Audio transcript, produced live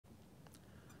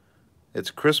It's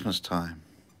Christmas time.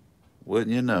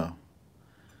 Wouldn't you know?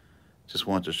 Just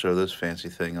want to show this fancy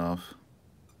thing off.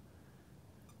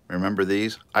 Remember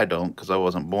these? I don't because I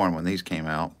wasn't born when these came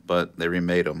out, but they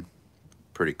remade them.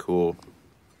 Pretty cool.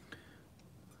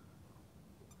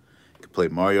 You could play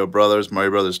Mario Brothers, Mario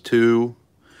Brothers 2,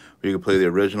 or you could play the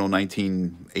original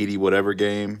 1980 whatever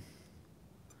game.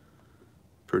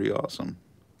 Pretty awesome.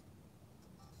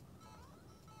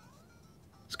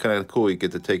 It's kind of cool. You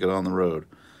get to take it on the road.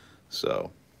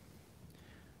 So,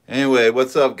 anyway,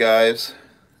 what's up, guys?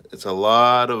 It's a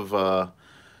lot of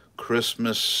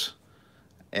Christmas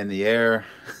in the air.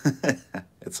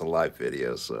 It's a live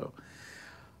video, so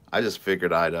I just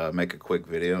figured I'd make a quick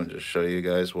video and just show you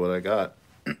guys what I got.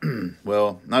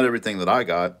 Well, not everything that I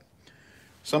got.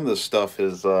 Some of this stuff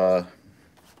is, you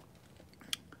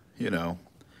know,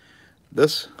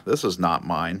 this is not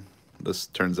mine. This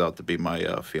turns out to be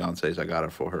my fiance's. I got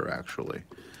it for her actually.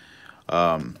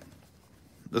 Um,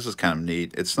 this is kind of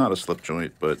neat. It's not a slip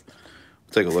joint, but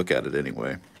we'll take a look at it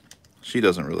anyway. She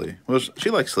doesn't really. Well, she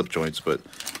likes slip joints, but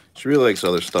she really likes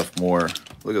other stuff more.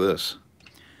 Look at this.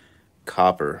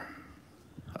 Copper.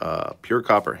 Pure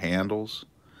copper handles.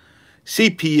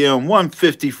 CPM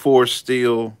 154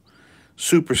 steel.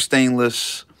 Super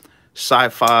stainless.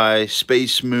 Sci-fi.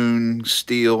 Space Moon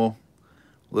steel.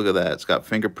 Look at that. It's got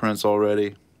fingerprints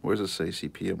already. Where's it say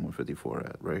CPM 154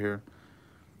 at? Right here?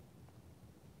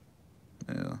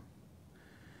 Yeah.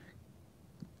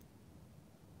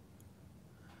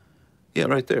 Yeah,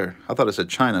 right there. I thought it said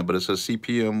China, but it says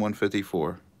CPM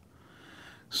 154.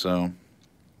 So,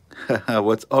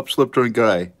 what's up, Slip Joint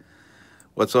Guy?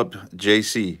 What's up,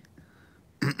 JC?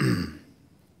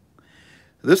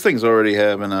 This thing's already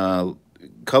having a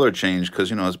color change because,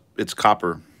 you know, it's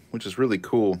copper, which is really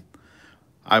cool.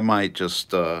 I might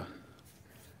just, my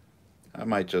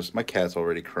cat's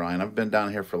already crying. I've been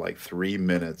down here for like 3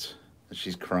 minutes and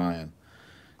she's crying.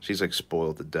 She's like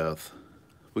spoiled to death.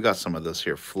 We got some of this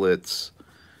here, Flitz.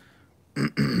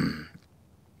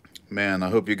 Man, I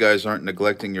hope you guys aren't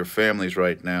neglecting your families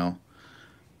right now.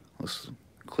 Let's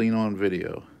clean on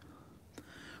video.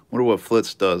 Wonder what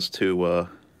Flitz does to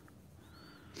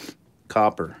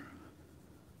copper.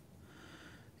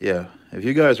 Yeah, if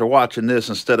you guys are watching this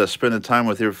instead of spending time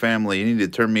with your family, you need to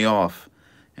turn me off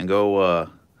and go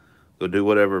do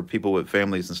whatever people with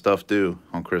families and stuff do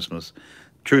on Christmas.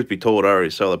 Truth be told, I already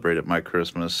celebrated my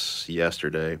Christmas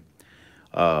yesterday.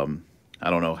 I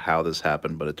don't know how this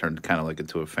happened, but it turned kind of like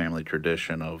into a family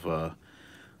tradition of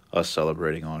us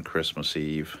celebrating on Christmas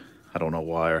Eve. I don't know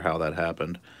why or how that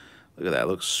happened. Look at that, it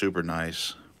looks super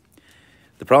nice.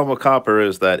 The problem with copper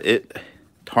is that it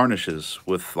tarnishes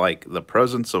with like the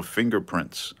presence of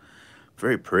fingerprints.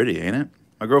 Very pretty, ain't it?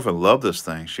 My girlfriend loved this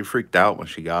thing. She freaked out when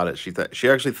she got it. She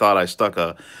actually thought I stuck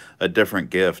a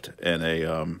different gift in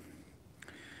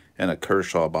a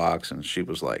Kershaw box, and she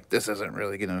was like, "This isn't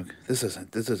really, this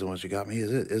isn't what you got me,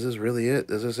 is it? Is this really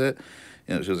it? Is this it?"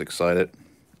 You know, she was excited.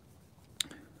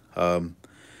 Um,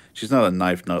 she's not a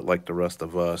knife nut like the rest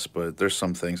of us, but there's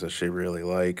some things that she really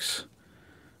likes.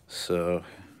 So,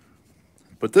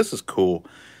 but this is cool.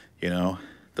 You know,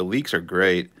 the leaks are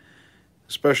great,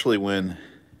 especially when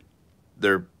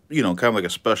they're kind of like a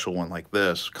special one like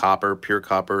this, copper, pure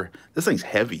copper. This thing's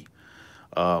heavy.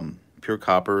 Pure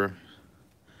copper.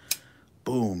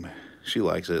 Boom. She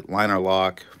likes it. Liner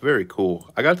lock. Very cool.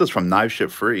 I got this from Knife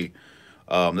Ship Free.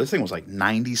 This thing was like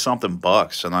 90 something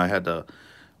bucks, and I had to,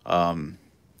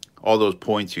 all those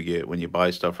points you get when you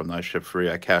buy stuff from Knife Ship Free,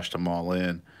 I cashed them all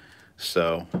in.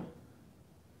 So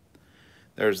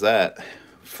there's that.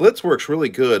 Flitz works really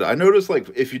good. I noticed, like,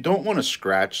 if you don't want to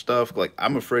scratch stuff, like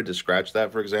I'm afraid to scratch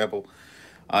that, for example,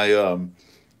 I um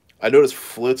I noticed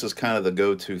Flitz is kind of the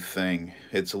go-to thing.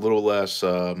 It's a little less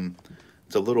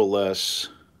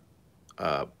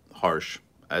harsh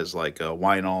as like a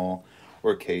Winol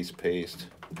or case paste.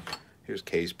 Here's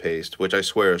case paste, which I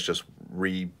swear is just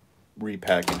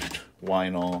repackaged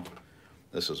Winol.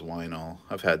 This is Winol.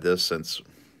 I've had this since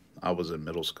I was in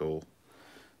middle school.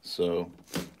 So,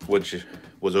 which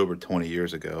was over 20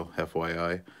 years ago,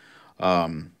 FYI.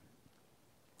 Um,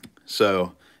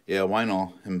 so, yeah,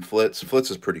 Winol and Flitz.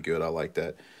 Flitz is pretty good. I like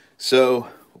that. So,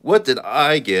 what did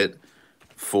I get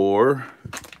for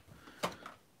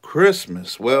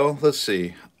Christmas? Well, let's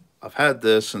see. I've had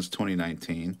this since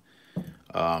 2019.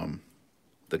 Um,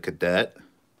 the Cadet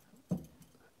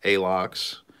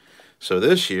ALOX. So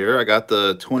this year I got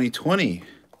the 2020.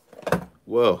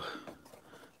 Whoa,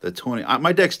 the 20.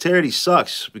 My dexterity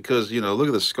sucks because look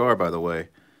at the scar, by the way.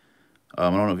 I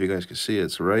don't know if you guys can see it.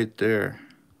 It's right there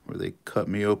where they cut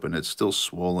me open. It's still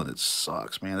swollen. It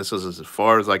sucks, man. This is as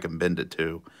far as I can bend it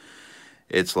to.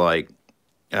 It's like,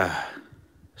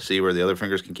 See where the other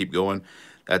fingers can keep going?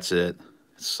 That's it.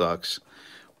 It sucks.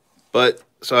 But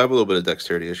so I have a little bit of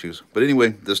dexterity issues. But anyway,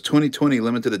 this 2020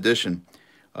 limited edition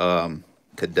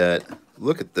cadet.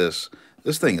 Look at this.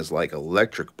 This thing is like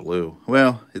electric blue.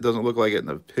 Well, it doesn't look like it in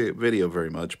the video very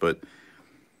much, but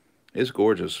it's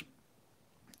gorgeous.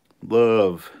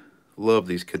 Love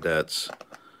these cadets.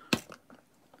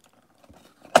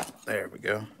 There we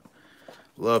go.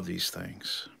 Love these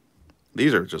things.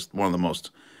 These are just one of the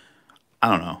most, I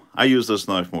don't know. I use this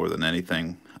knife more than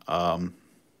anything.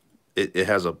 It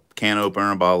has a can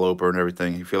opener, a bottle opener, and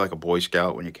everything. You feel like a Boy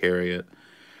Scout when you carry it.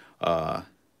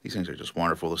 These things are just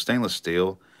wonderful. The stainless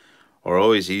steel are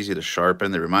always easy to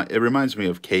sharpen. It reminds me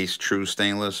of Case True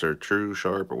Stainless or True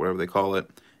Sharp or whatever they call it.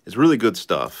 It's really good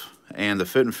stuff. And the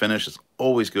fit and finish is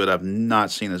always good. I've not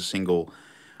seen a single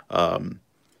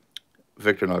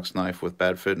Victorinox knife with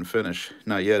bad fit and finish.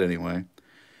 Not yet, anyway.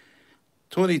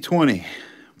 2020,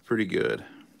 pretty good.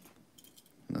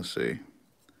 Let's see.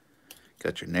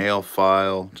 Got your nail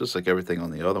file, just like everything on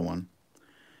the other one.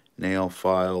 Nail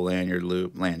file, lanyard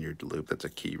loop, that's a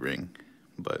key ring,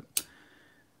 but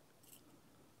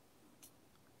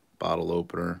bottle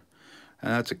opener,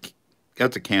 and that's a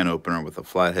can opener with a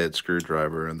flathead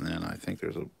screwdriver, and then I think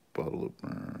there's a bottle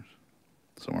opener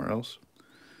somewhere else.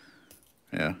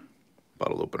 Yeah,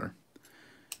 bottle opener.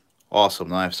 Awesome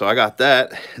knife. So I got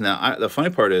that. Now the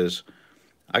funny part is,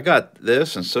 I got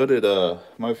this, and so did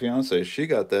my fiance. She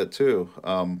got that too.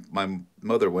 My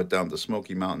mother went down to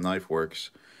Smoky Mountain Knife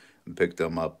Works and picked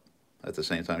them up at the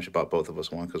same time. She bought both of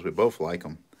us one because we both like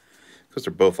them, because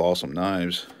they're both awesome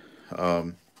knives.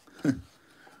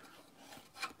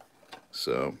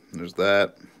 So there's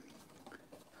that.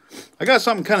 I got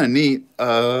something kind of neat.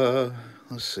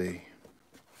 Let's see.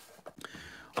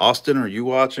 Austin, are you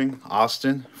watching?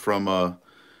 Austin from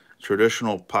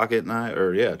Traditional Pocket Knife,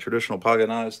 or yeah,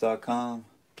 traditionalpocketknives.com.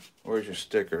 Where's your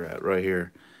sticker at? Right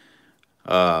here.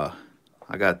 I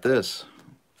got this.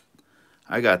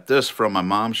 I got this from my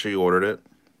mom. She ordered it.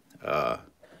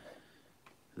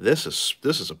 This is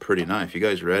a pretty knife. You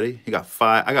guys ready? I got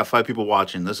 5 people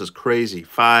watching. This is crazy.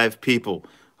 5 people.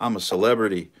 I'm a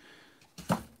celebrity.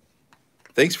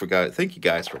 Thank you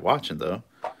guys for watching though.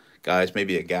 Guys,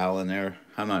 maybe a gal in there.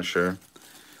 I'm not sure.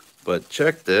 But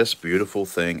check this beautiful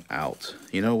thing out.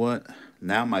 You know what?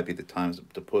 Now might be the time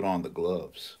to put on the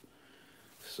gloves.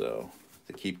 So,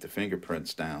 to keep the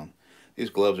fingerprints down.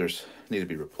 These gloves need to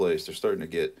be replaced. They're starting to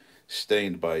get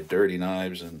stained by dirty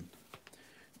knives and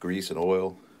grease and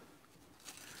oil.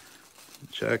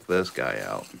 Check this guy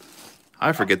out.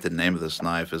 I forget the name of this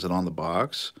knife. Is it on the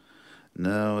box?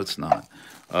 No, it's not.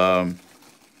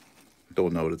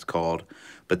 Don't know what it's called.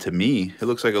 But to me, it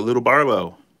looks like a little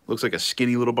Barlow. Looks like a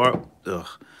skinny little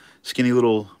skinny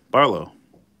little Barlow.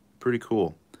 Pretty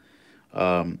cool.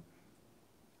 So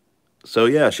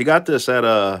yeah, she got this at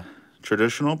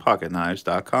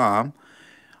traditionalpocketknives.com.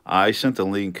 I sent a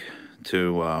link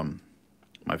to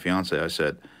my fiance. I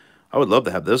said, I would love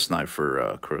to have this knife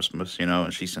for Christmas, you know,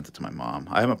 and she sent it to my mom.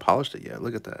 I haven't polished it yet.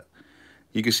 Look at that.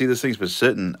 You can see this thing's been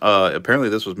sitting. Apparently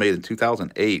this was made in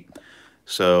 2008.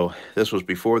 So this was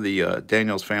before the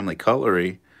Daniels Family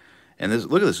Cutlery. And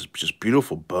look at this, just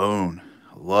beautiful bone.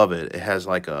 I love it. It has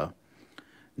like a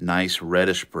nice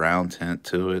reddish brown tint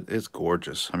to it. It's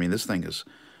gorgeous. I mean, this thing is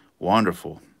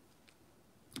wonderful.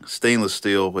 Stainless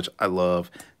steel, which I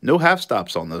love. No half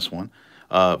stops on this one.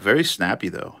 Very snappy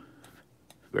though.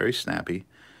 Very snappy.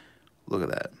 Look at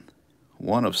that.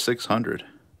 1 of 600.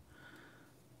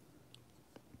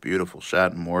 Beautiful.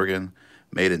 Schadt & Morgan.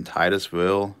 Made in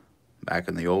Titusville. Back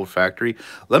in the old factory.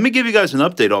 Let me give you guys an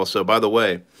update also, by the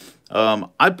way.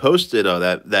 I posted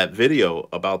that video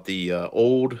about the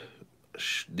old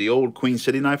Queen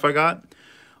City knife I got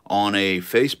on a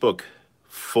Facebook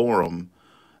forum,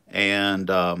 and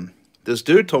this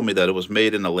dude told me that it was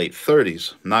made in the late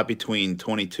 30s, not between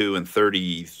 22 and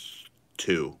 32.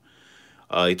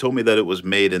 He told me that it was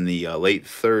made in the late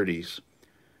 30s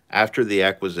after the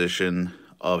acquisition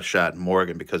of Schadt &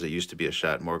 Morgan, because it used to be a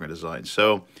Schadt & Morgan design.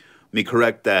 So let me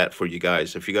correct that for you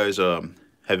guys. If you guys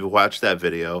have watched that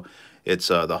video, it's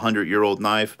the 100-year-old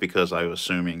knife, because I was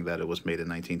assuming that it was made in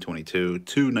 1922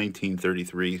 to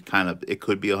 1933. Kind of, it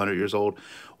could be 100 years old.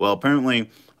 Well,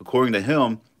 apparently, according to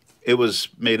him, it was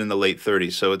made in the late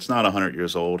 30s, so it's not 100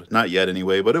 years old. Not yet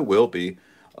anyway, but it will be.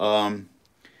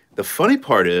 The funny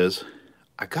part is,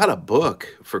 I got a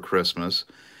book for Christmas,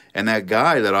 and that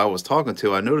guy that I was talking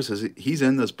to, I noticed he's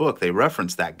in this book. They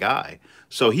reference that guy.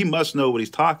 So he must know what he's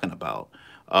talking about.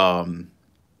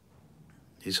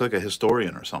 He's like a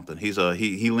historian or something.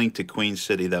 He linked to Queen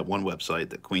City, that one website,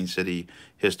 the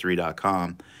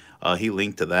queencityhistory.com. He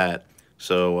linked to that.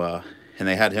 So, and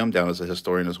they had him down as a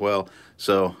historian as well.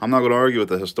 So I'm not going to argue with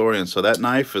the historian. So that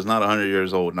knife is not 100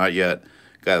 years old, not yet.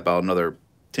 Got about another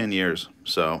 10 years.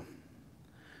 So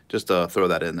just throw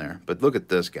that in there. But look at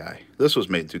this guy. This was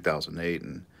made in 2008,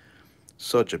 and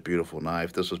such a beautiful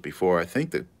knife. This was before, I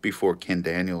think, before Ken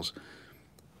Daniels.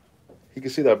 You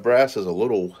can see that brass is a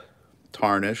little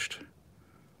tarnished.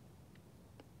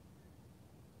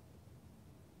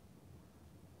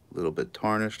 A little bit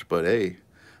tarnished, but hey,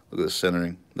 look at the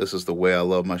centering. This is the way I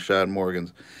love my Shad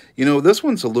Morgans. You know, this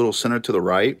one's a little centered to the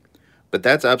right, but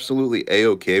that's absolutely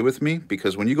a-okay with me,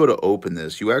 because when you go to open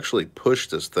this, you actually push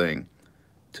this thing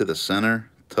to the center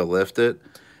to lift it.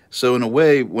 So in a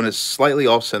way, when it's slightly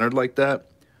off-centered like that,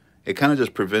 it kind of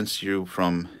just prevents you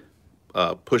from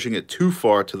pushing it too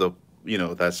far to the,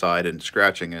 that side and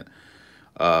scratching it.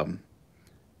 And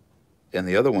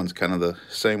the other one's kind of the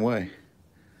same way.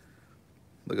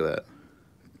 Look at that.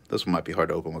 This one might be hard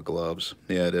to open with gloves.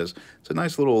 Yeah, it is. It's a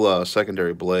nice little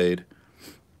secondary blade.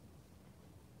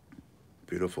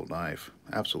 Beautiful knife.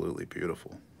 Absolutely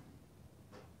beautiful.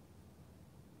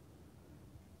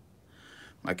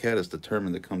 My cat is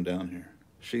determined to come down here.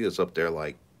 She is up there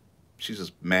like, she's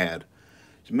just mad.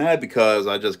 She's mad because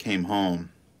I just came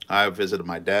home. I visited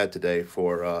my dad today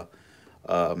for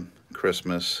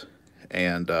Christmas,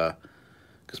 and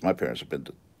because my parents have been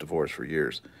divorced for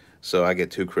years. So I get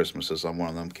 2 Christmases. I'm one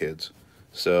of them kids.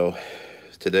 So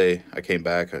today I came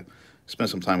back. I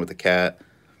spent some time with the cat.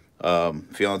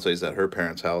 Fiance's at her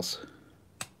parents' house.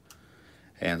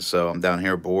 And so I'm down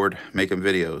here bored making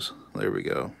videos. There we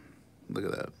go. Look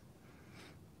at that.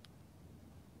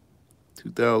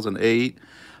 2008.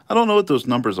 I don't know what those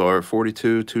numbers are.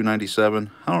 42,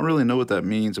 297. I don't really know what that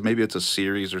means. Maybe it's a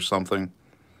series or something.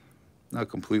 Not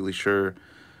completely sure.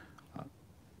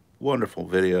 Wonderful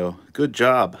video. Good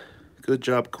job. Good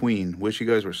job, Queen. Wish you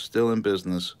guys were still in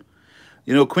business.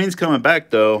 You know, Queen's coming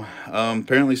back, though.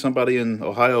 Apparently somebody in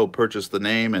Ohio purchased the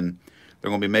name, and they're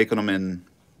going to be making them in...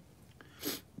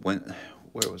 where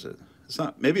was it? It's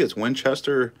not... Maybe it's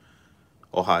Winchester,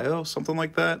 Ohio, something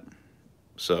like that.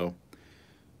 So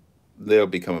they'll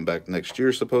be coming back next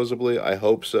year, supposedly. I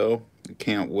hope so.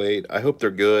 Can't wait. I hope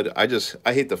they're good. I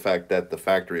hate the fact that the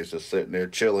factory is just sitting there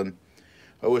chilling.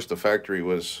 I wish the factory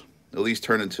was at least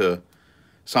turned into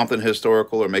something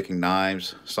historical, or making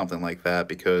knives, something like that,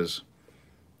 because,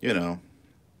 you know,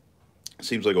 it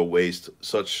seems like a waste.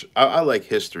 I like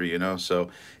history, so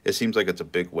it seems like it's a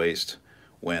big waste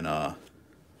when,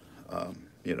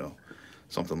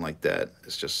 something like that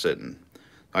is just sitting.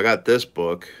 I got this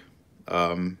book,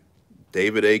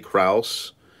 David A.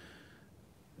 Krause.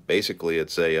 Basically,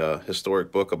 it's a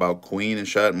historic book about Queen and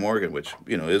Shad Morgan, which,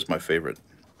 is my favorite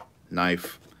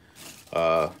knife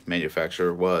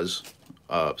manufacturer, was,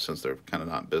 since they're kind of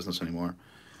not in business anymore.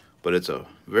 But it's a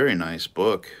very nice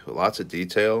book, lots of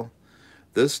detail.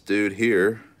 This dude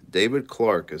here, David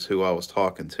Clark, is who I was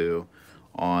talking to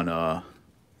on that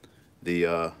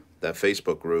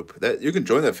Facebook group. That you can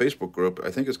join that Facebook group.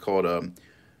 I think it's called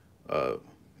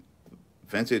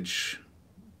Vintage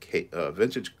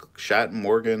Shad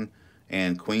Morgan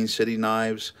and Queen City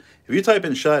Knives. If you type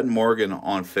in Shad Morgan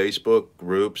on Facebook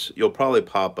groups, you'll probably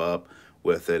pop up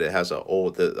with it. It has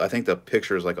I think the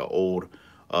picture is like an old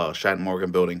Shad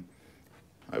Morgan building.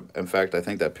 In fact, I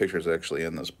think that picture is actually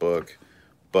in this book.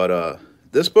 But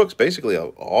this book's basically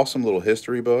an awesome little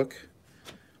history book.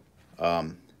 I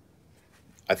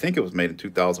think it was made in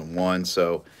 2001,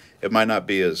 so it might not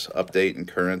be as update and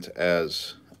current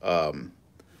as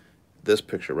this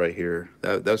picture right here.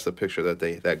 That's the picture that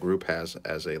that group has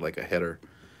as a header.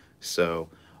 So,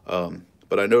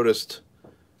 but I noticed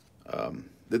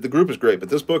that the group is great, but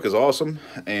this book is awesome,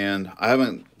 and I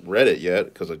haven't read it yet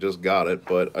because I just got it,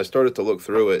 but I started to look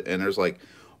through it, and there's like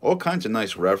all kinds of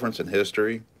nice reference and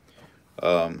history.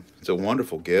 It's a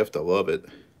wonderful gift. I love it.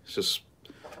 It's just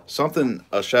something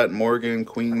a Shad Morgan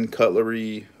Queen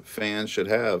cutlery fan should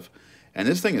have. And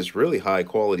this thing is really high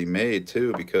quality made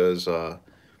too, because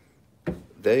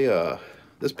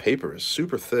this paper is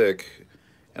super thick,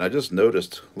 and I just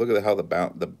noticed, look at how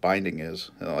the binding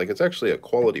is. Like, it's actually a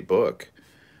quality book.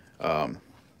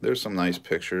 There's some nice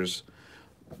pictures.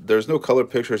 There's no color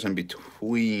pictures in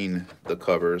between the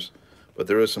covers, but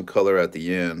there is some color at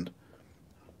the end.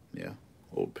 Yeah,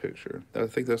 old picture. I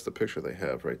think that's the picture they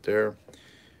have right there.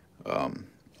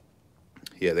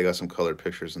 Yeah, they got some colored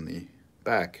pictures in the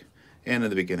back and in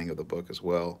the beginning of the book as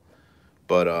well.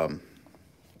 But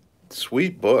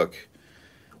sweet book.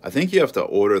 I think you have to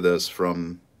order this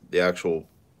from the actual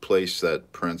place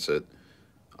that prints it.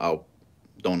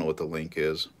 Don't know what the link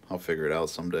is. I'll figure it out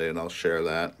someday and I'll share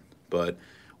that. But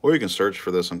or you can search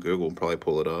for this on Google and probably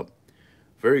pull it up.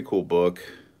 Very cool book.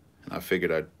 and I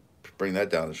figured I'd bring that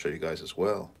down and show you guys as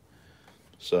well.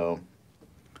 So,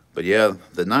 but yeah,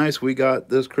 the knives we got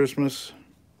this Christmas,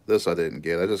 this I didn't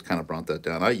get. I just kind of brought that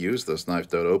down. I used this knife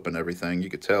though to open everything. You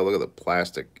could tell. Look at the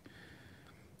plastic.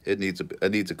 It needs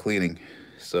a cleaning.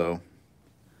 So,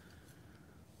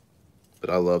 but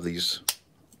I love these.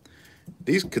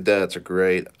 These cadets are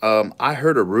great. I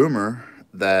heard a rumor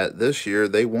that this year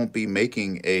they won't be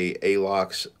making a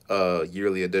ALOX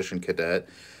yearly edition cadet.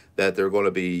 That they're going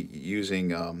to be using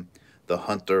the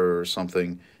Hunter or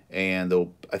something, and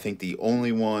they'll. I think the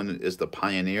only one is the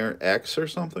Pioneer X or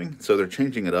something. So they're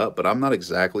changing it up, but I'm not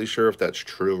exactly sure if that's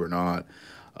true or not.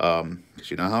 Because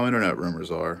you know how internet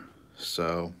rumors are.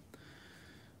 So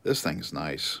this thing's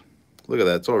nice. Look at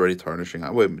that. It's already tarnishing.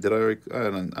 Wait, did I? I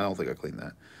don't think I cleaned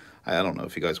that. I don't know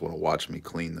if you guys want to watch me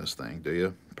clean this thing, do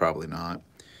you? Probably not.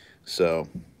 So,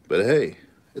 but hey,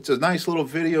 it's a nice little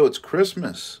video. It's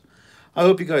Christmas. I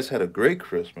hope you guys had a great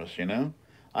Christmas, you know?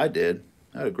 I did.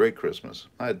 I had a great Christmas.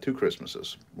 I had 2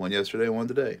 Christmases. One yesterday, one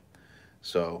today.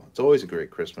 So, it's always a great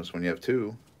Christmas when you have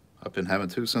 2. I've been having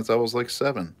 2 since I was like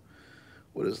 7.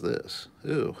 What is this?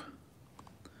 Ew.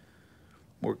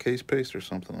 More case paste or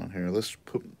something on here. Let's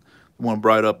put... I want to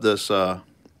bright up this,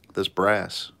 this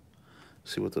brass.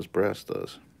 See what this brass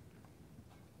does.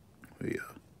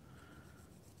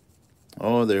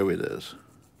 Oh, there it is.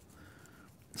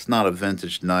 It's not a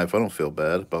vintage knife. I don't feel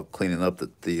bad about cleaning up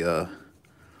the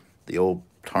old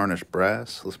tarnished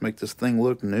brass. Let's make this thing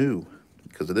look new,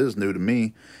 because it is new to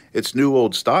me. It's new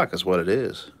old stock is what it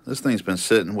is. This thing's been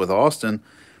sitting with Austin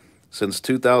since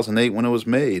 2008 when it was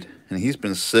made, and he's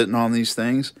been sitting on these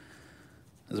things.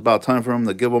 It's about time for him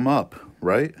to give them up,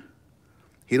 right?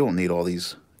 He don't need all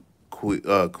these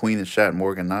Queen and Shat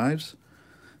Morgan knives,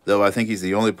 though I think he's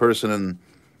the only person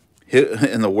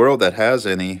in the world that has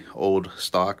any old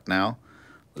stock now.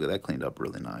 Look at that, cleaned up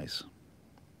really nice.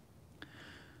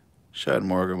 Shat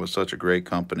Morgan was such a great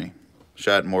company.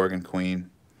 Shat Morgan, Queen,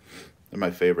 they're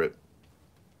my favorite.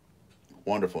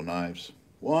 Wonderful knives.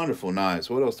 Wonderful knives.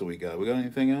 What else do we got? We got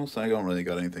anything else? I don't really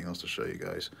got anything else to show you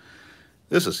guys.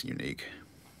 This is unique.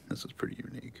 This is pretty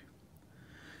unique.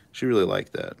 She really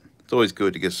liked that. It's always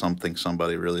good to get something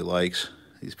somebody really likes.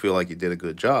 You feel like you did a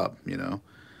good job, you know.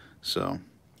 So,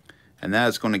 and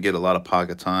that's going to get a lot of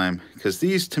pocket time, because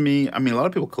these, to me, I mean, a lot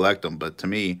of people collect them, but to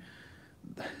me,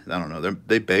 I don't know,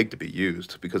 they beg to be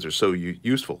used because they're so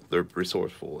useful. They're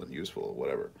resourceful and useful or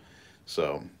whatever.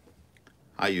 So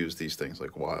I use these things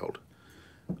like wild.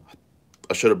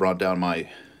 I should have brought down my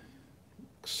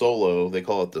Solo. They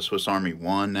call it the Swiss Army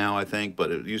 1 now, I think,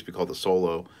 but it used to be called the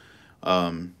Solo.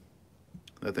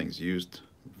 That thing's used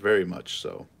very much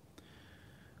so.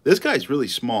 This guy's really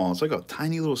small. It's like a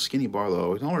tiny little skinny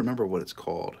Barlow. I don't remember what it's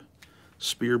called.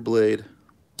 Spear blade.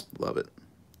 Love it.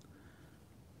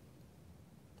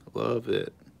 Love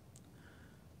it.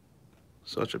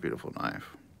 Such a beautiful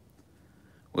knife.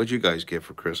 What'd you guys get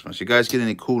for Christmas? You guys get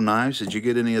any cool knives? Did you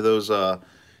get any of those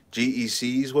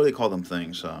GECs? What do they call them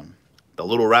things? The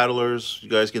little rattlers. You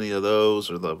guys get any of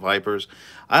those, or the Vipers?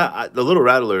 The little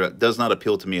rattler does not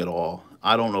appeal to me at all.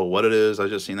 I don't know what it is. I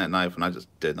just seen that knife and I just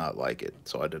did not like it,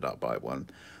 so I did not buy one.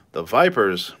 The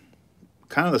Vipers,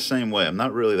 kind of the same way. I'm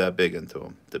not really that big into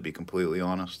them, to be completely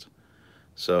honest.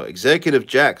 So, Executive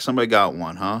Jack, somebody got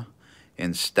one, huh?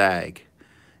 And Stag.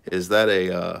 Is that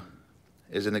a,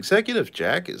 is an Executive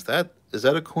Jack, is that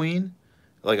a Queen?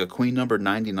 Like a Queen number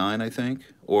 99, I think?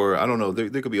 Or, I don't know,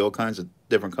 there could be all kinds of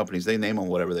different companies. They name them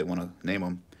whatever they want to name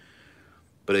them.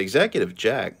 But Executive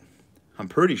Jack, I'm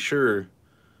pretty sure,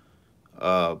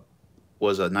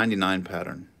 was a 99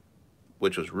 pattern,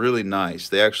 which was really nice.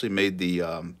 They actually made the,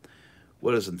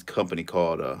 what is the company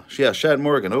called? Yeah, Shat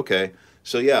Morgan, okay.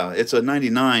 So yeah, it's a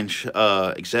 99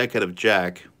 Executive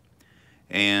Jack,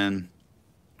 and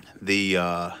the,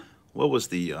 what was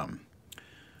the,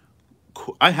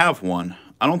 I have one.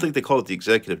 I don't think they call it the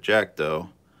Executive Jack, though.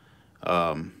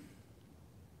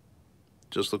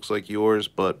 Just looks like yours,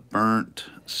 but burnt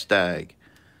Stag.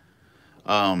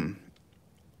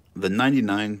 The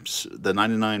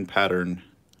 99 pattern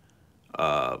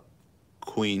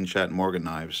Queen Shat Morgan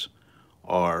knives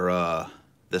are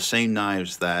the same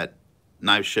knives that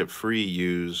Knife Ship Free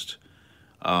used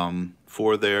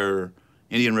for their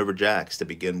Indian River Jacks to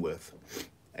begin with.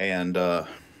 And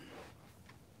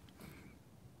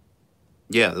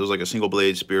yeah, there was like a single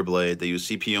blade spear blade. They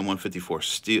used CPM 154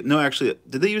 steel. No, actually,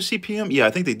 did they use CPM? Yeah,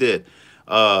 I think they did.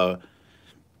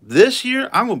 This year,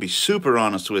 I'm going to be super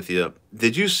honest with you.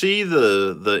 Did you see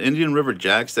the Indian River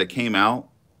Jacks that came out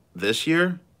this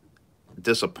year?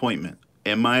 Disappointment,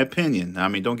 in my opinion. I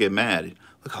mean, don't get mad.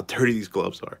 Look how dirty these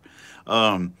gloves are.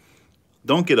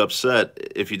 don't get upset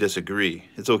if you disagree.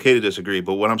 It's okay to disagree.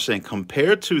 But what I'm saying,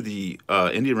 compared to the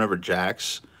Indian River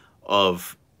Jacks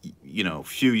of, a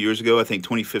few years ago, I think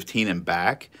 2015 and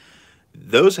back,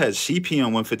 those had CPM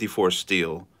 154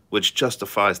 steel, which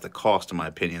justifies the cost, in my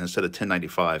opinion, instead of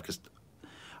 1095. Because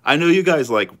I know you guys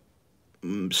like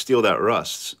steel that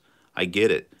rusts. I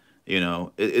get it.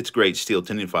 It's great steel.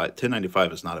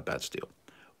 1095 is not a bad steel.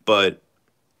 But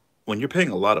when you're paying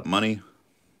a lot of money,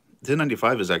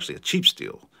 1095 is actually a cheap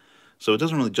steel. So it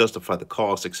doesn't really justify the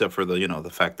cost, except for the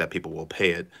fact that people will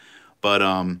pay it. But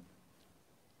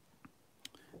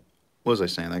what was I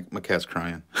saying? Like, my cat's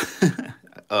crying.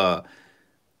 uh,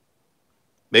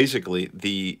 Basically,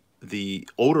 the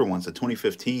older ones, the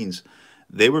 2015s,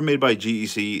 they were made by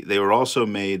GEC. They were also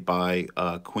made by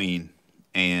Queen,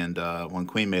 and when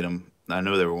Queen made them, I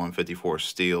know they were 154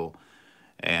 steel,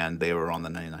 and they were on the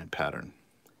 99 pattern.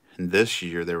 And this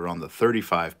year they were on the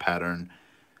 35 pattern,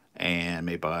 and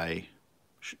made by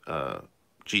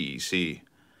GEC.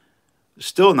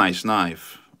 Still a nice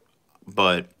knife,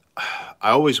 but I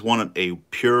always wanted a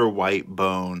pure white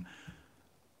bone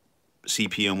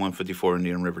CPM 154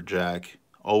 Indian River Jack.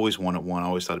 Always wanted one.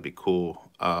 Always thought it'd be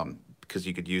cool, because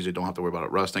you could use it. Don't have to worry about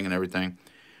it rusting and everything.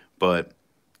 But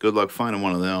good luck finding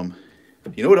one of them.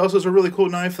 You know what else is a really cool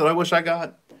knife that I wish I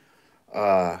got?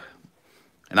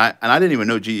 And I didn't even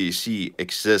know GEC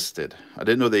existed. I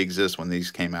didn't know they exist when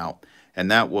these came out. And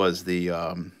that was the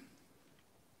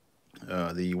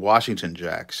Washington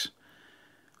Jacks.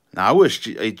 Now, I wish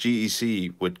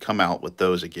GEC would come out with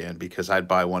those again, because I'd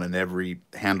buy one in every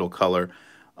handle color.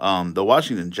 The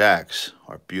Washington Jacks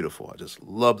are beautiful. I just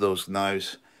love those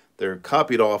knives. They're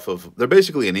copied off of, they're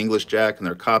basically an English Jack, and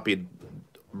they're copied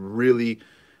really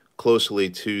closely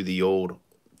to the old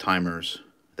timers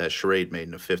that Schrade made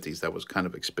in the 50s. That was kind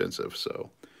of expensive,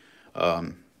 so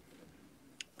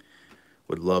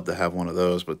would love to have one of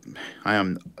those. But I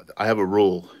have a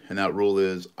rule, and that rule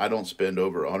is I don't spend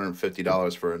over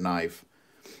 $150 for a knife,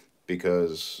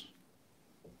 because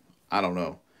I don't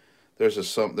know. There's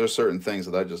certain things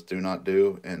that I just do not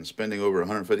do, and spending over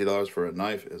 $150 for a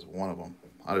knife is one of them.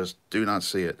 I just do not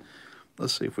see it.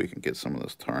 Let's see if we can get some of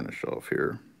this tarnish off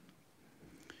here.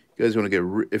 You guys want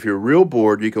to if you're real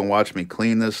bored, you can watch me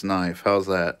clean this knife. How's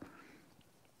that?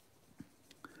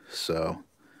 So,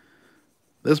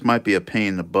 this might be a pain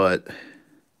in the butt.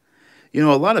 A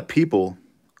lot of people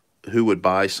who would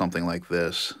buy something like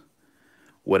this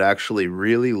would actually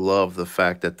really love the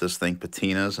fact that this thing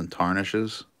patinas and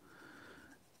tarnishes.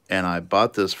 And I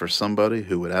bought this for somebody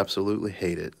who would absolutely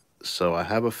hate it. So I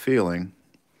have a feeling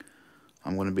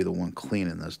I'm going to be the one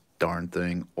cleaning this darn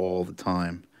thing all the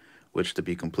time, which, to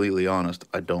be completely honest,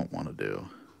 I don't want to do.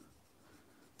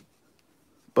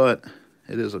 But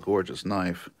it is a gorgeous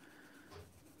knife.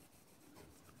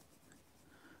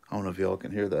 I don't know if y'all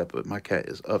can hear that, but my cat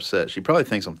is upset. She probably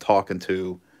thinks I'm talking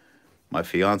to my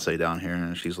fiance down here,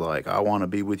 and she's like, I want to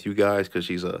be with you guys, because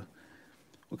she's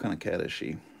what kind of cat is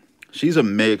she? She's a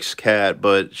mixed cat,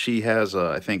 but she has,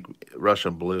 I think,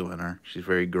 Russian blue in her. She's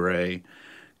very gray,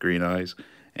 green eyes,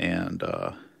 and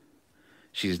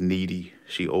she's needy.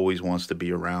 She always wants to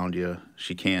be around you.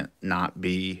 She can't not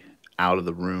be out of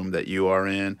the room that you are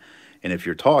in. And if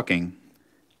you're talking,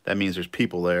 that means there's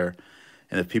people there.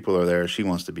 And if people are there, she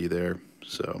wants to be there.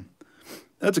 So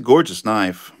that's a gorgeous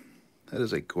knife. That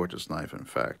is a gorgeous knife, in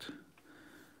fact.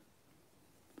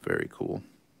 Very cool.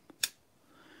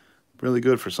 Really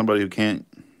good for somebody who can't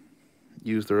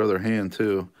use their other hand,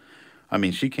 too. I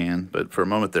mean, she can, but for a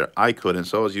moment there, I couldn't.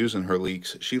 So I was using her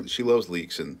leeks. She loves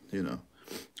leeks, and,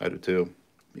 I do too.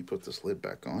 Let me put this lid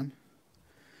back on.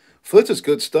 Flitz is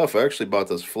good stuff. I actually bought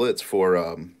those Flitz for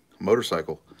a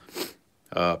motorcycle.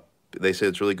 They say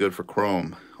it's really good for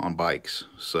chrome on bikes.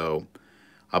 So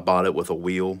I bought it with a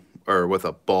wheel, or with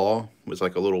a ball. It was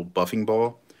like a little buffing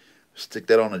ball. Stick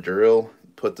that on a drill.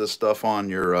 Put this stuff on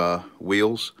your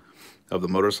wheels of the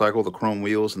motorcycle, the chrome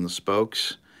wheels and the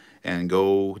spokes, and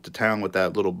go to town with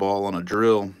that little ball on a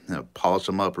drill, and polish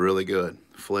them up really good.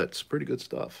 Flitz, pretty good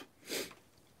stuff.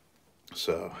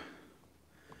 So,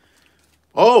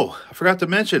 oh, I forgot to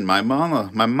mention my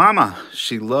mama,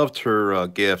 she loved her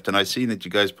gift, and I seen that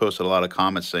you guys posted a lot of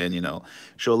comments saying,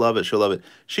 she'll love it, she'll love it.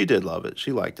 She did love it.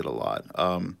 She liked it a lot.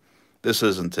 This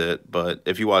isn't it, but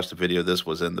if you watch the video, this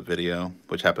was in the video,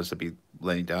 which happens to be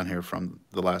laying down here from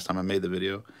the last time I made the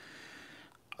video.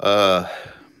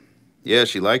 Yeah,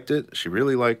 she liked it. She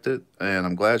really liked it, and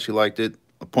I'm glad she liked it.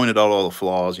 I pointed out all the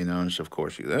flaws, and of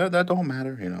course, that don't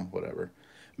matter, whatever.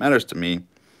 Matters to me.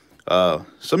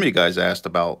 Some of you guys asked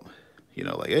about,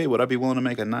 like, hey, would I be willing to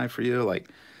make a knife for you? Like,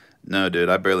 no, dude,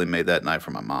 I barely made that knife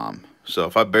for my mom. So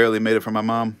if I barely made it for my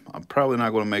mom, I'm probably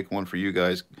not going to make one for you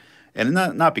guys. And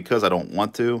not because I don't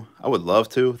want to. I would love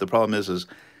to. The problem is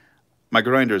my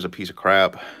grinder is a piece of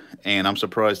crap, and I'm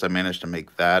surprised I managed to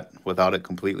make that without it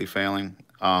completely failing.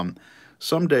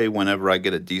 Someday, whenever I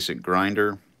get a decent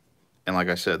grinder, and like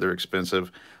I said, they're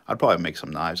expensive, I'd probably make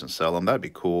some knives and sell them. That'd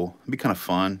be cool. It'd be kind of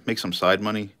fun. Make some side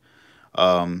money.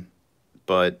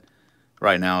 But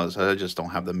right now, I just don't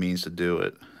have the means to do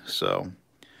it. So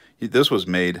this was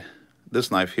made.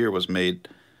 This knife here was made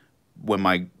when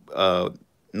my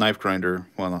knife grinder,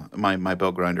 well, my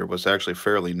belt grinder was actually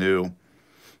fairly new.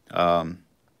 Let's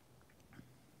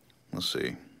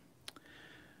see.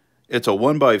 It's a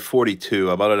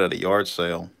 1x42. I bought it at a yard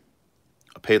sale.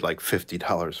 I paid like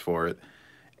 $50 for it.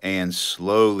 And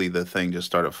slowly the thing just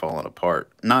started falling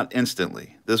apart. Not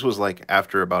instantly. This was like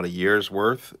after about a year's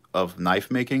worth of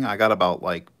knife making. I got about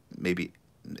like maybe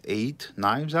 8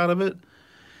 knives out of it.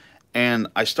 And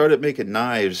I started making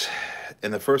knives,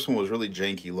 and the first one was really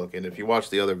janky looking. If you watch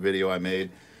the other video I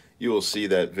made, you will see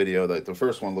that video that the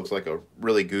first one looks like a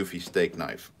really goofy steak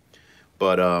knife.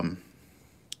 But I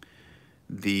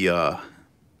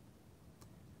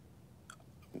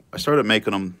started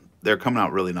making them. They're coming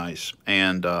out really nice.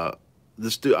 And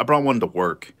this dude, I brought one to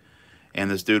work, and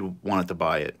this dude wanted to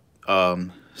buy it.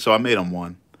 So I made him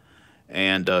one.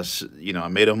 And, I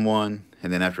made him one.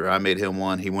 And then after I made him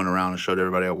one, he went around and showed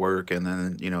everybody at work. And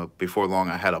then, before long,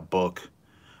 I had a book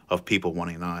of people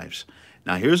wanting knives.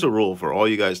 Now, here's a rule for all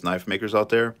you guys knife makers out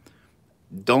there.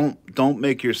 Don't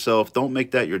make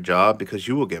that your job, because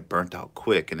you will get burnt out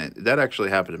quick. And that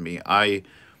actually happened to me. I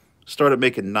started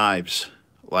making knives.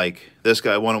 Like, this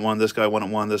guy wanted one, this guy wanted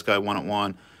one, this guy wanted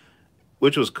one,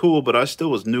 which was cool, but I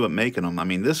still was new at making them. I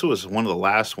mean, this was one of the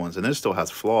last ones, and this still has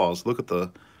flaws. Look at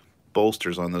the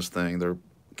bolsters on this thing. They're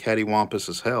cattywampus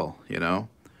as hell,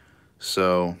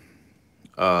 So,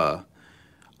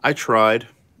 I tried,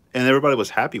 and everybody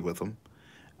was happy with them.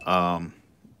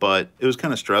 But it was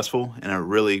kind of stressful, and it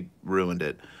really ruined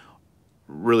it.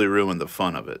 Really ruined the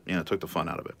fun of it. Took the fun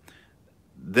out of it.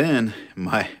 Then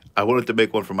I wanted to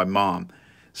make one for my mom.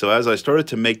 So as I started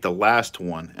to make the last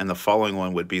one, and the following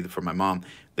one would be for my mom,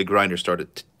 the grinder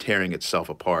started tearing itself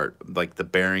apart. Like, the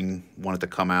bearing wanted to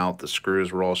come out, the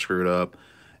screws were all screwed up,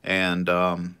 and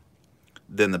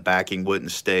then the backing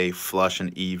wouldn't stay flush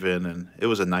and even, and it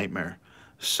was a nightmare.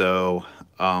 So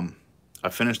I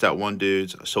finished that one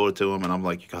dude's, I sold it to him, and I'm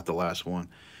like, you got the last one.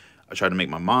 I tried to make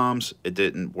my mom's, it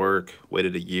didn't work,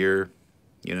 waited a year,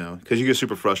 because you get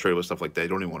super frustrated with stuff like that. You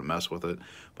don't even want to mess with it.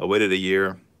 But waited a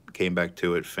year, came back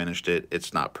to it, finished it.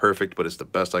 It's not perfect, but it's the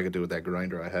best I could do with that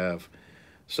grinder I have.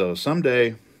 So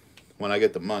someday, when I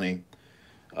get the money,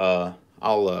 I'll,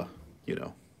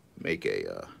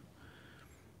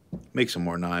 make some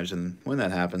more knives. And when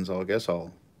that happens,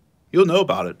 you'll know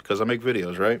about it, because I make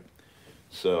videos, right?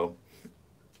 So,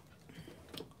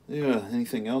 yeah,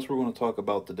 anything else we're going to talk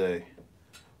about today?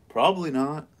 Probably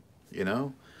not,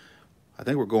 I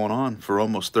think we're going on for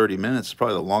almost 30 minutes. It's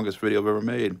probably the longest video I've ever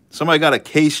made. Somebody got a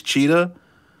Case Cheetah.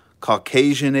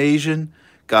 Caucasian Asian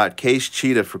got Case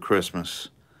Cheetah for Christmas.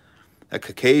 A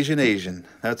Caucasian Asian.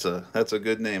 That's a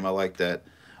good name. I like that.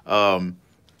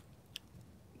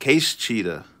 Case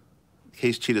Cheetah.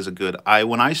 Case Cheetah's a good.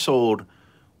 When I sold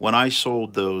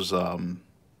those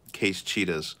Case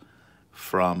Cheetahs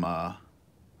from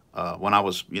when I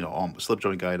was on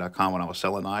slipjointguy.com, when I was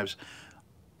selling knives,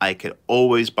 I could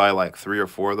always buy like 3 or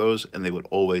 4 of those, and they would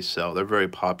always sell. They're very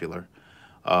popular.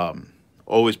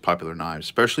 Always popular knives,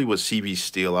 especially with CV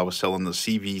steel. I was selling the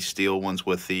CV steel ones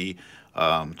with the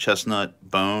chestnut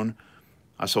bone.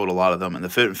 I sold a lot of them, and the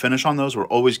fit and finish on those were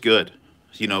always good.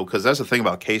 Because that's the thing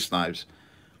about Case knives.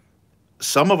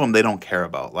 Some of them they don't care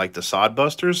about, like the sod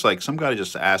busters. Like, some guy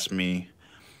just asked me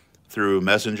through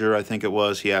Messenger, I think it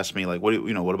was. He asked me, like,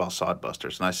 what about sod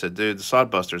busters? And I said, dude, the sod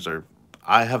busters are.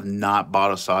 I have not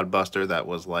bought a sod buster that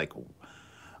was like,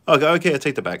 okay, I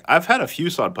take that back. I've had a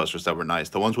few sod busters that were nice.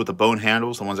 The ones with the bone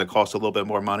handles, the ones that cost a little bit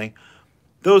more money,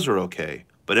 those are okay.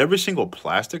 But every single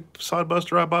plastic sod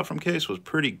buster I bought from Case was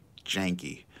pretty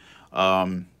janky.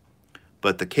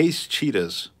 But the Case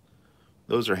Cheetahs,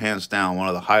 those are hands down one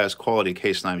of the highest quality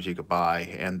Case knives you could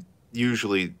buy. And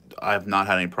usually I have not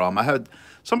had any problem. I had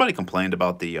somebody complained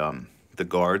about the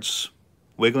guards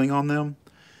wiggling on them.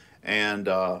 And,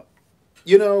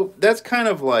 that's kind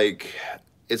of like,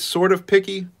 it's sort of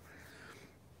picky.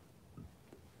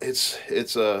 It's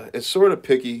sort of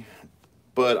picky,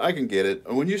 but I can get it.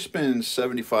 When you spend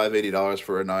 $75, $80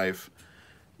 for a knife,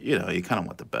 you kind of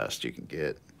want the best you can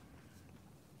get.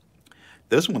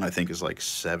 This one I think is like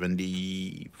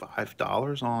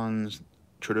 $75 on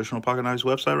Traditional Pocket Knives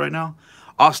website right now.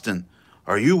 Austin,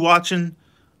 Are you watching?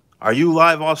 Are you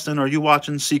live, Austin? Are you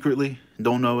watching secretly?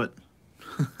 Don't know it.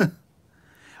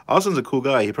 Austin's a cool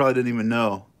guy. He probably didn't even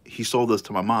know he sold this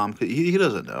to my mom. He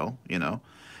doesn't know, you know.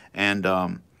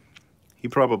 And he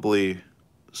probably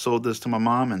sold this to my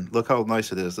mom, and look how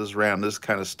nice it is. This round, this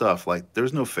kind of stuff. Like,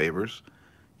 there's no favors.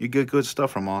 You get good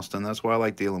stuff from Austin. That's why I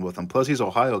like dealing with him. Plus, he's an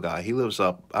Ohio guy. He lives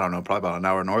up, I don't know, probably about an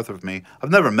hour north of me.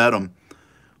 I've never met him,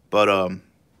 but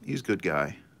he's a good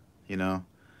guy, you know.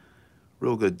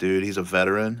 Real good dude. He's a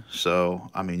veteran, so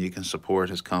I mean, you can support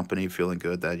his company, feeling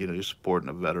good that you're supporting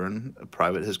a veteran, a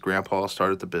private. His grandpa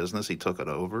started the business. He took it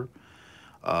over.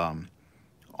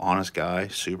 Honest guy,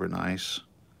 super nice,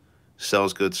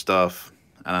 sells good stuff,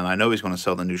 and I know he's going to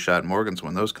sell the new Shad Morgans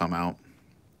when those come out.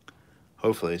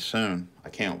 Hopefully soon. I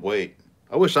can't wait.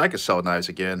 I wish I could sell knives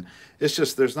again. It's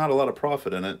just there's not a lot of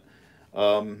profit in it.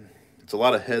 It's a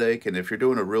lot of headache, and if you're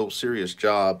doing a real serious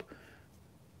job,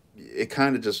 it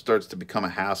kind of just starts to become a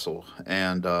hassle.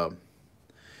 And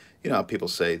people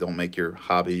say don't make your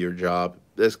hobby your job.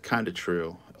 That's kind of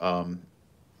true.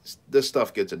 This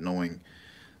stuff gets annoying,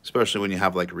 especially when you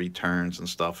have like returns and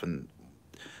stuff. And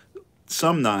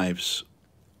some knives,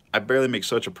 I barely make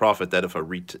such a profit that if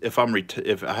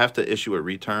I have to issue a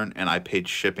return and I paid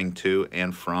shipping to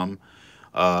and from,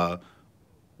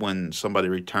 when somebody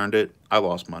returned it, I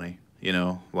lost money.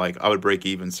 Like I would break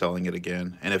even selling it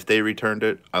again, and if they returned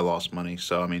it, I lost money.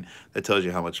 So I mean, that tells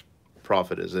you how much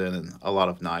profit is in a lot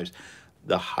of knives.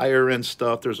 The higher end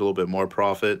stuff, there's a little bit more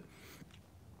profit,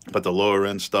 but the lower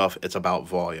end stuff, it's about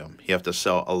volume. You have to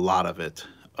sell a lot of it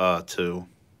to,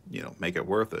 make it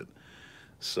worth it.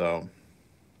 So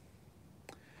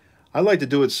I'd like to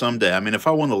do it someday. I mean, if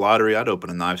I won the lottery, I'd open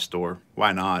a knife store.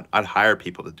 Why not? I'd hire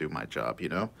people to do my job.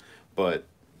 But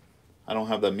I don't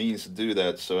have the means to do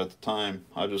that. So at the time,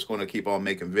 I'm just going to keep on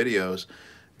making videos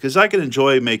because I can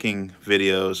enjoy making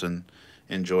videos and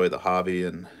enjoy the hobby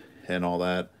and all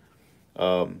that,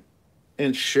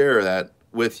 and share that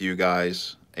with you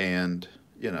guys, and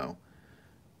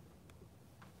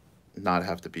not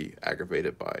have to be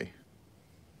aggravated by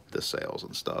the sales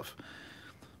and stuff.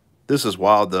 This is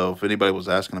wild though. If anybody was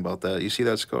asking about that, you see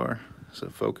that scar? Is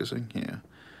it focusing? Yeah.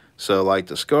 So like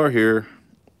the scar here,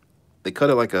 they cut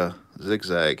it like a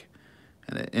zigzag,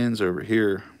 and it ends over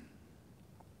here.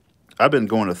 I've been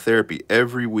going to therapy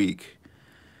every week,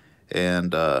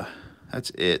 and that's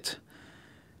it.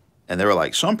 And they were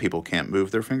like, some people can't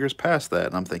move their fingers past that.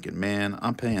 And I'm thinking, man,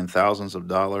 I'm paying thousands of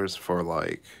dollars for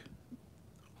like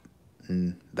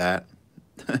that.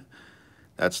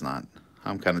 That's not.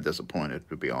 I'm kind of disappointed,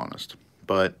 to be honest.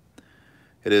 But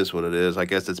it is what it is. I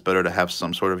guess it's better to have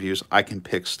some sort of use. I can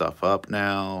pick stuff up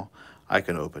now. I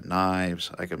can open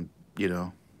knives. I can,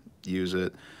 use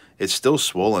it. It's still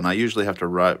swollen. I usually have to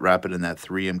wrap it in that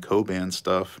 3M Coban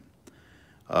stuff.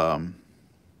 Yeah,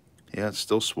 it's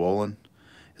still swollen.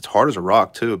 It's hard as a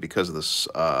rock, too, because of this,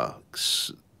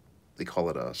 they call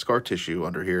it a scar tissue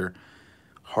under here.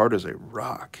 Hard as a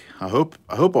rock. I hope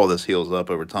all this heals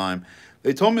up over time.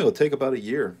 They told me it'll take about a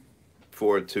year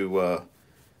for it to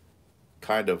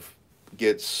kind of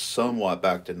get somewhat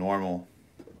back to normal,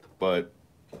 but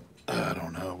I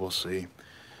don't know. We'll see.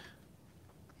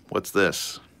 What's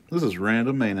this? This is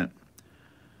random, ain't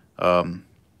it?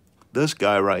 This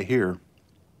guy right here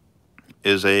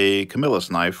is a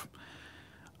Camillus knife,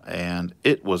 and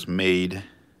it was made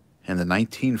in the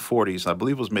 1940s. I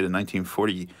believe it was made in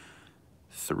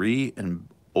 1943 and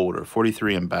older,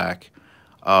 43 and back.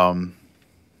 I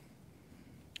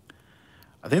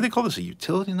think they call this a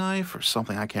utility knife or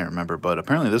something. I can't remember, but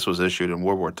apparently this was issued in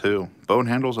World War II. Bone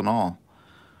handles and all.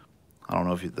 I don't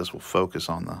know if this will focus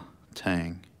on the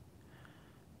tang.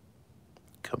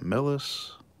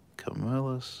 Camillus.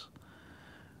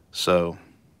 So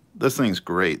this thing's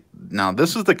great. Now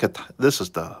this is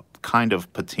the kind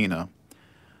of patina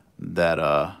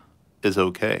that is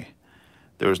okay.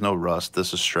 There was no rust.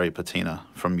 This is straight patina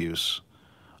from use.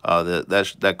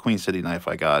 That Queen City knife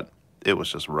I got, it was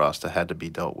just rust. It had to be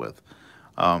dealt with.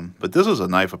 But this is a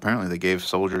knife apparently they gave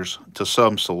to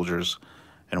some soldiers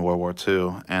in World War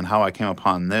II. And how I came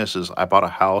upon this is I bought a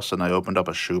house and I opened up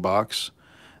a shoebox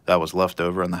that was left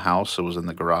over in the house. It was in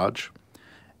the garage.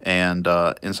 And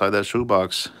inside that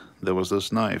shoebox, there was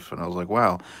this knife. And I was like,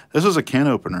 wow, this is a can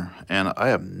opener. And I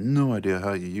have no idea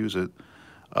how you use it.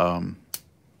 I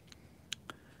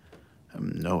have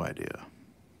no idea.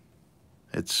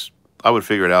 I would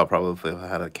figure it out probably if I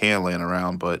had a can laying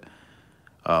around, but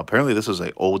apparently this is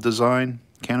an old design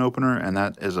can opener, and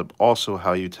that is also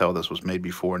how you tell this was made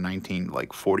before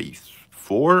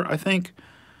 1944, I think.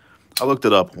 I looked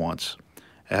it up once.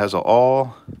 It has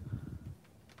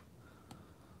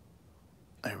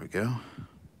there we go.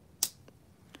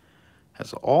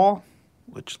 Has all,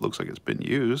 which looks like it's been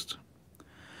used.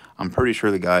 I'm pretty sure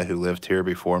the guy who lived here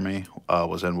before me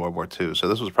was in World War II, so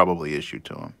this was probably issued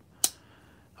to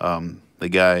him. The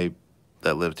guy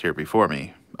that lived here before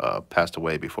me passed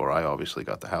away before I obviously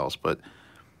got the house, but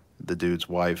the dude's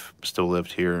wife still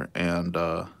lived here, and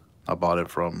I bought it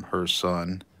from her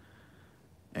son,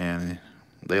 and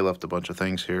they left a bunch of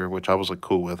things here, which I was like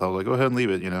cool with. I was like, go ahead and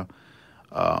leave it, you know.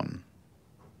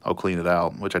 I'll clean it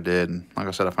out, which I did. And like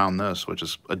I said, I found this, which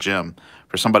is a gem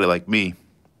for somebody like me.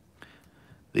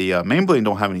 The main blade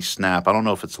don't have any snap. I don't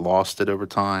know if it's lost it over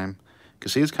time. You can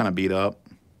see it's kind of beat up.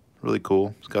 Really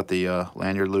cool. It's got the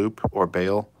lanyard loop or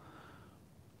bail.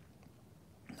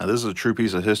 Now this is a true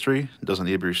piece of history. It doesn't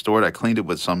need to be restored. I cleaned it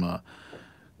with some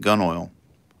gun oil,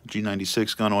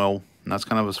 G96 gun oil, and that's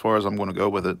kind of as far as I'm going to go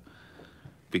with it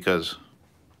because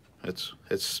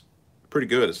it's pretty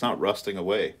good. It's not rusting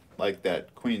away like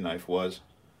that Queen knife was.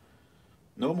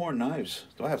 No more knives.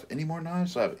 Do I have any more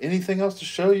knives? Do I have anything else to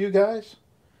show you guys?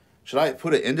 Should I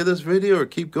put it into this video or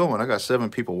keep going? I got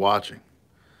 7 people watching.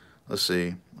 Let's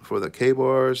see. For the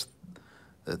K-bars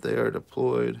that they are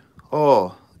deployed.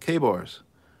 Oh, K-bars.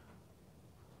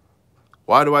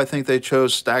 Why do I think they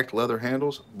chose stacked leather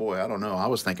handles? Boy, I don't know. I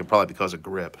was thinking probably because of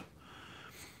grip.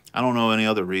 I don't know any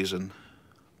other reason.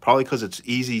 Probably because it's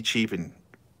easy, cheap, and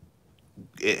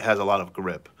it has a lot of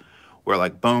grip. Where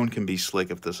like bone can be slick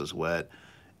if this is wet.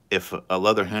 If a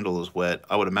leather handle is wet,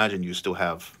 I would imagine you still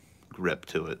have grip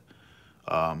to it.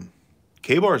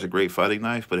 K-bar is a great fighting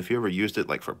knife, but if you ever used it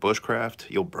like for bushcraft,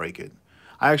 you'll break it.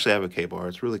 I actually have a K-bar.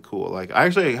 It's really cool. Like I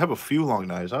actually have a few long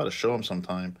knives. I ought to show them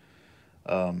sometime.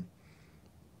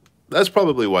 That's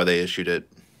probably why they issued it.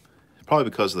 Probably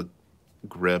because of the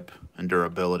grip and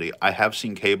durability. I have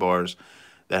seen K-bars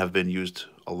that have been used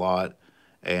a lot,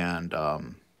 and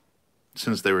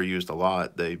since they were used a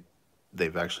lot,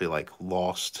 they've actually like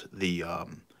lost the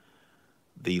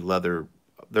leather.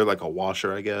 They're like a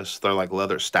washer, I guess. They're like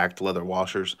stacked leather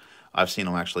washers. I've seen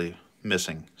them actually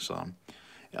missing some.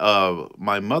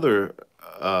 My mother,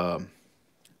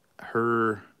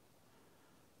 her,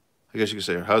 I guess you could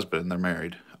say her husband, they're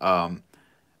married.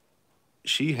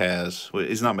 She has, well,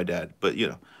 he's not my dad, but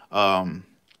you know,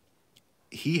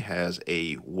 he has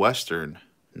a Western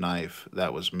knife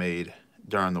that was made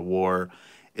during the war.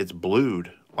 It's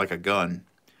blued like a gun,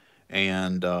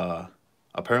 and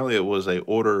apparently it was a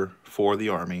order for the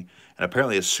Army, and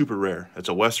apparently it's super rare. It's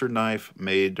a Western knife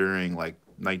made during like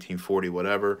 1940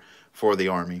 whatever for the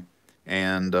Army,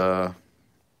 and the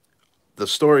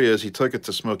story is he took it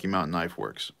to Smoky Mountain Knife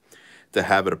Works to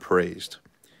have it appraised.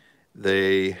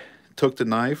 They took the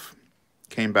knife,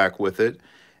 came back with it,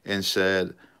 and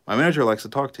said, my manager likes to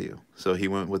talk to you. So he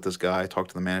went with this guy,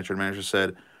 talked to the manager. The manager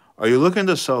said, are you looking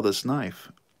to sell this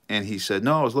knife? And he said,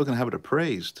 no, I was looking to have it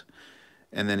appraised.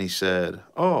 And then he said,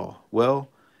 oh, well,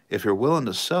 if you're willing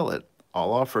to sell it,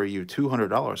 I'll offer you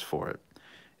 $200 for it.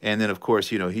 And then, of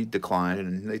course, you know, he declined,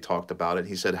 and they talked about it.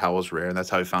 He said how it was rare, and that's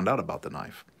how he found out about the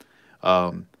knife.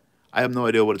 I have no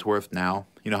idea what it's worth now.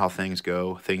 You know how things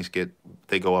go.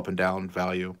 They go up and down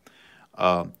value,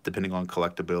 depending on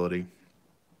collectability.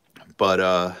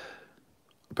 But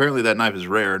apparently that knife is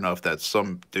rare enough that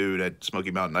some dude at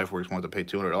Smoky Mountain Knife Works wanted to pay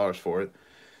 $200 for it.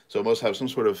 So it must have some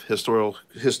sort of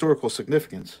historical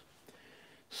significance.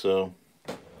 So,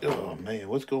 oh man,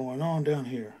 what's going on down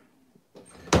here?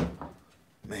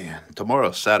 Man,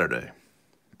 tomorrow's Saturday.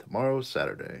 Tomorrow's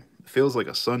Saturday. It feels like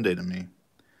a Sunday to me.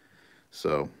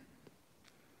 So,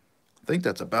 I think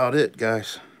that's about it,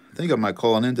 guys. I think I might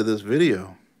call an end to this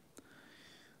video.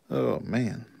 Oh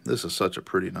man, this is such a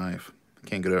pretty knife. I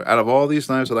can't get it. Out of all these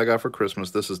knives that I got for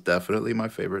Christmas, this is definitely my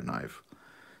favorite knife.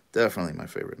 Definitely my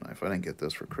favorite knife. I didn't get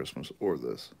this for Christmas or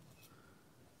this.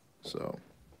 So,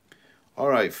 all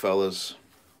right, fellas.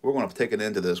 We're going to take an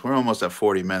end to this. We're almost at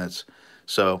 40 minutes.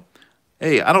 So,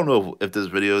 hey, I don't know if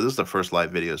this is the first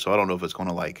live video, so I don't know if it's going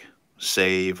to, like,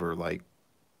 save or, like,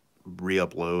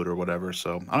 re-upload or whatever.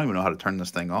 So, I don't even know how to turn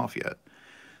this thing off yet.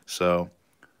 So,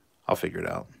 I'll figure it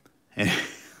out.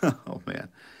 Oh, man.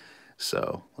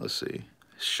 So, let's see.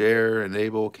 Share,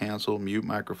 enable, cancel, mute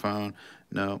microphone.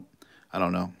 No, I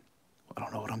don't know. I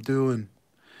don't know what I'm doing.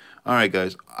 All right,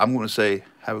 guys. I'm going to say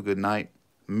have a good night.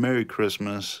 Merry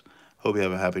Christmas. Hope you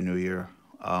have a Happy New Year.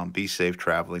 Be safe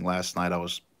traveling. Last night I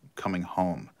was coming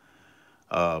home.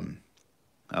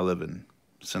 I live in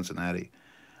Cincinnati.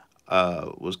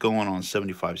 Was going on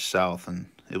 75 South, and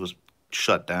it was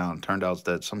shut down. Turned out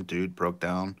that some dude broke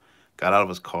down, got out of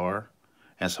his car,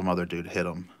 and some other dude hit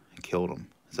him and killed him.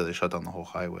 So they shut down the whole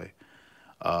highway.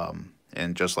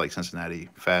 And just like Cincinnati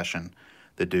fashion,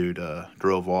 the dude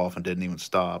drove off and didn't even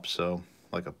stop. So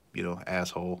like a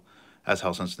asshole, That's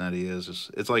how Cincinnati is.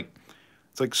 It's like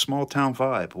small town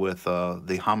vibe with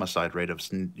the homicide rate of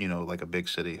like a big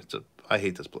city. I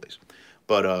hate this place,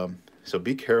 but so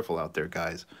be careful out there,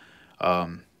 guys.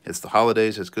 It's the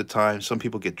holidays. It's good times. Some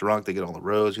people get drunk. They get on the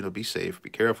roads. Be safe. Be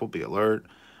careful. Be alert.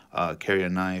 Carry a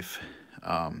knife.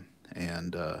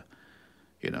 And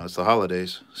it's the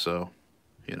holidays, so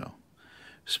you know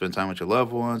spend time with your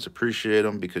loved ones. Appreciate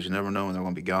them because you never know when they're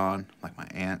going to be gone. Like my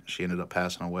aunt, she ended up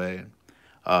passing away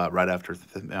right after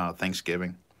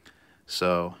Thanksgiving.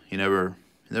 So you never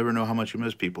know how much you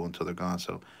miss people until they're gone.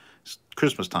 So it's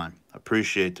Christmas time.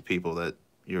 Appreciate the people that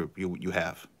you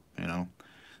have. You know.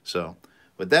 So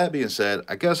with that being said,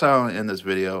 I guess I'll end this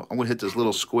video. I'm gonna hit this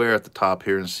little square at the top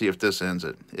here and see if this ends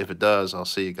it. If it does, I'll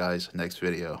see you guys next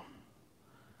video.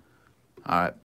 All right.